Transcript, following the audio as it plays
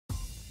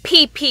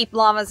Peep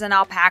llamas and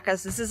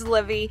alpacas, this is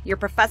Livy, your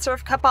professor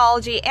of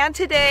Cupology, and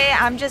today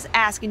I'm just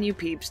asking you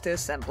peeps to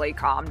simply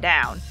calm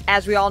down.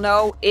 As we all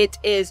know, it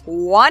is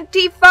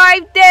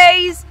 25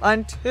 days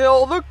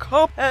until the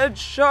Cuphead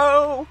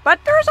show, but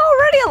there's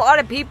already a lot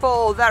of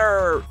people that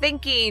are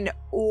thinking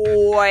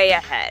way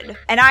ahead.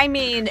 And I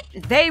mean,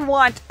 they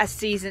want a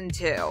season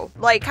 2.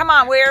 Like, come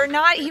on, we're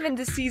not even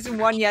to season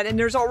 1 yet, and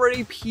there's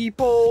already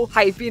people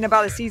hyping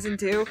about a season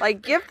 2.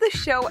 Like, give the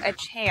show a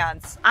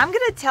chance. I'm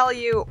gonna tell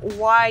you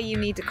why you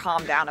need to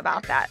calm down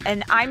about that,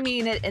 and I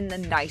mean it in the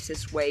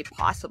nicest way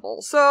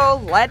possible.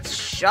 So let's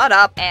shut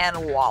up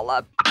and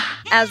wallop.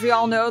 As we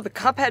all know, the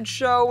Cuphead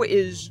show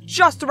is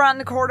just around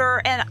the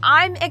corner, and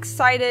I'm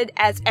excited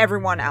as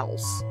everyone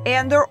else.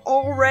 And there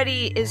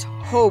already is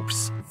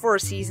hopes for a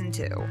season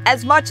 2.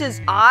 As much as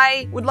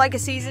I would like a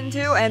season 2,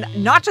 and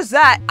not just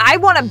that, I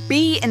want to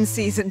be in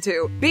season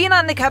 2. Being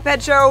on the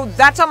Cuphead show,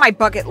 that's on my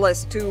bucket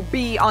list, to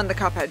be on the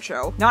Cuphead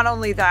show. Not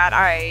only that,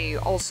 I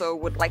also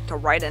would like to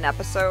write an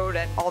episode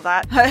and all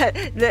that.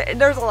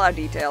 There's a lot of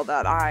detail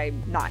that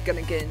I'm not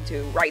gonna get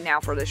into right now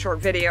for this short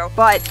video,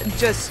 but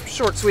just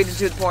short, sweet, and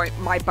to the point,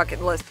 my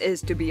bucket list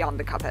is to be on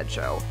the Cuphead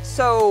show.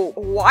 So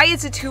why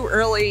is it too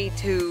early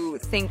to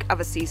think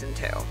of a season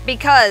 2?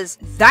 Because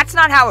that's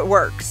not how it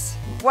works.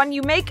 When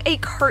you make a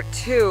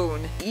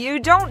cartoon, you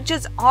don't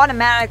just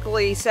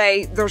automatically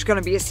say there's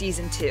gonna be a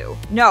season 2.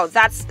 No,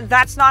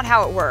 that's not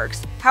how it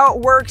works. How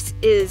it works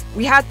is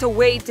we have to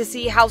wait to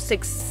see how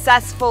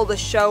successful the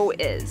show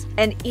is.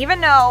 And even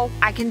though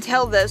I can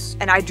tell this,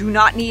 and I do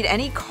not need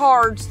any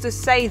cards to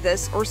say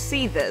this or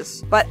see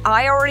this, but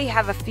I already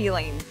have a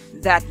feeling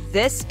that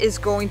this is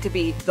going to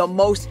be the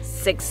most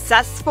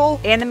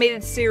successful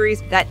animated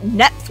series that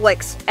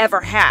Netflix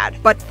ever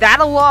had. But that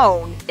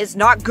alone is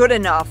not good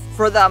enough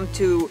for them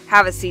to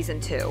have a season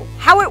 2.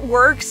 How it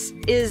works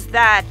is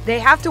that they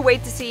have to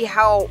wait to see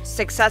how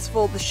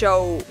successful the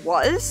show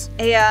was,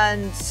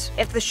 and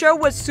if the show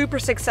was super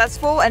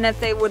successful and if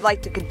they would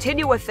like to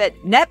continue with it,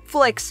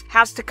 Netflix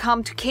has to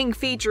come to King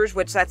Features,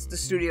 which that's the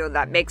studio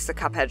that makes the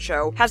Cuphead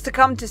show, has to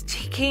come to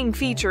King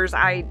Features.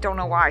 I don't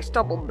know why I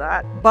stumbled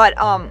that, but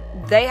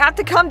they have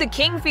to come to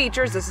King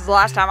Features, this is the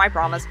last time I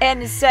promise,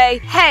 and say,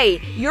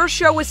 hey, your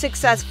show was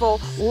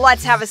successful,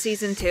 let's have a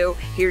season 2,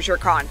 here's your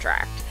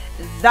contract.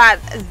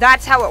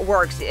 That's how it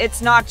works.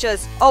 It's not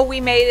just, oh, we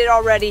made it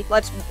already,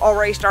 let's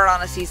already start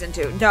on a season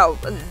 2. No,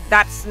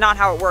 that's not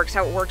how it works.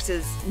 How it works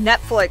is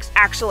Netflix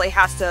actually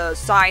has to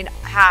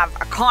have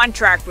a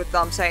contract with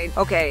them saying,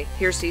 okay,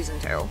 here's season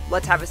 2,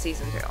 let's have a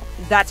season 2.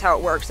 That's how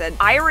it works, and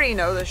I already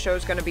know this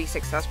show's gonna be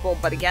successful,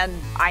 but again,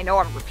 I know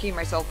I'm repeating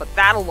myself, but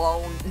that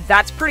alone,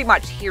 that's pretty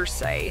much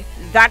hearsay.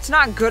 That's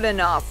not good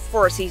enough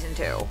for a season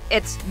 2.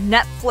 It's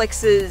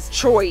Netflix's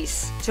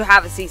choice to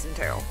have a season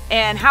 2.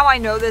 And how I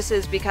know this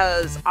is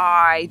because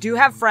I do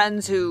have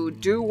friends who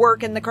do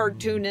work in the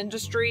cartoon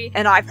industry,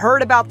 and I've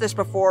heard about this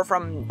before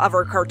from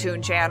other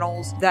cartoon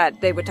channels, that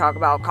they would talk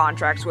about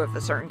contracts with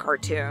a certain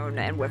cartoon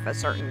and with a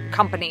certain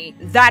company.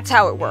 That's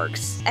how it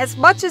works. As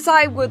much as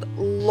I would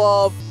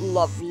love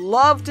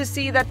to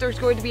see that there's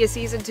going to be a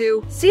season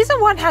 2, season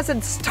 1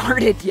 hasn't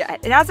started yet.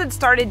 It hasn't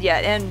started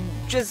yet, and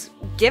just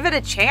give it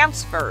a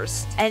chance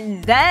first.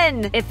 And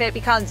then, if it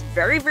becomes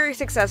very, very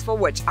successful,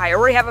 which I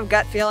already have a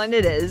gut feeling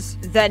it is,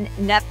 then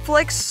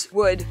Netflix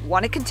would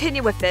want to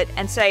continue with it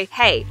and say,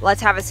 hey,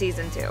 let's have a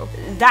season 2.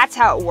 That's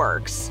how it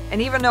works.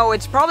 And even though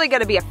it's probably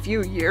going to be a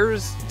few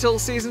years till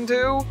season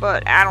 2,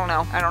 but I don't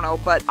know,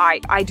 but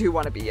I do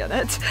want to be in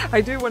it. I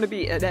do want to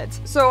be in it.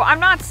 So I'm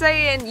not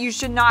saying you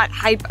should not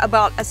hype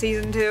about a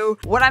season 2.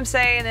 What I'm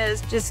saying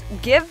is just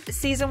give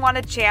season 1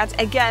 a chance.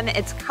 Again,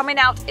 it's coming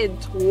out in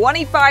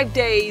 25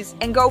 days,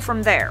 and go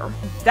from there.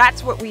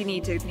 That's what we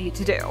need to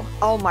do.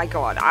 Oh my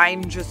god,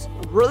 I'm just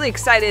really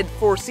excited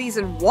for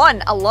season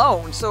 1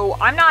 alone, so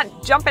I'm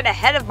not jumping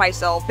ahead of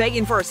myself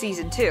begging for a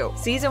season 2.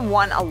 Season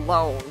 1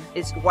 alone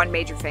is one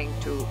major thing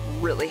to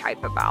really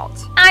hype about.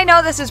 I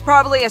know this is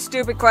probably a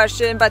stupid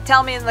question, but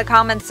tell me in the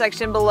comments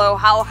section below,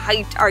 how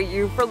hyped are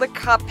you for the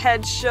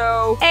Cuphead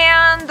show?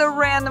 And the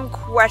random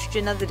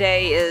question of the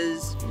day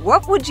is,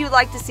 what would you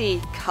like to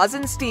see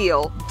Cousin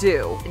Steel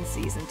do in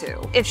season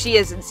 2? If she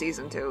is in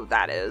season 2,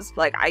 that is.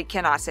 Like, I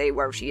cannot say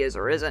where she is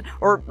or isn't,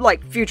 or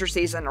like future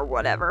season or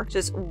whatever.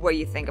 Just what do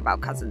you think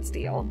about Cousin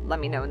Steel? Let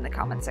me know in the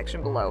comment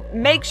section below.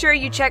 Make sure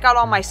you check out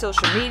all my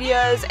social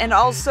medias, and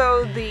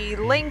also the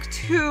link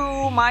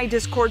to my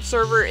Discord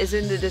server is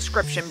in the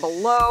description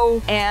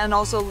below. And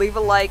also leave a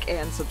like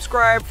and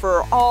subscribe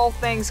for all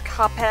things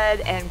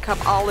Cuphead and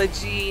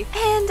Cupology.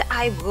 And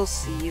I will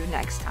see you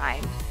next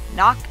time.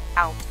 Knock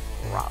out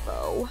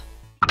Bravo.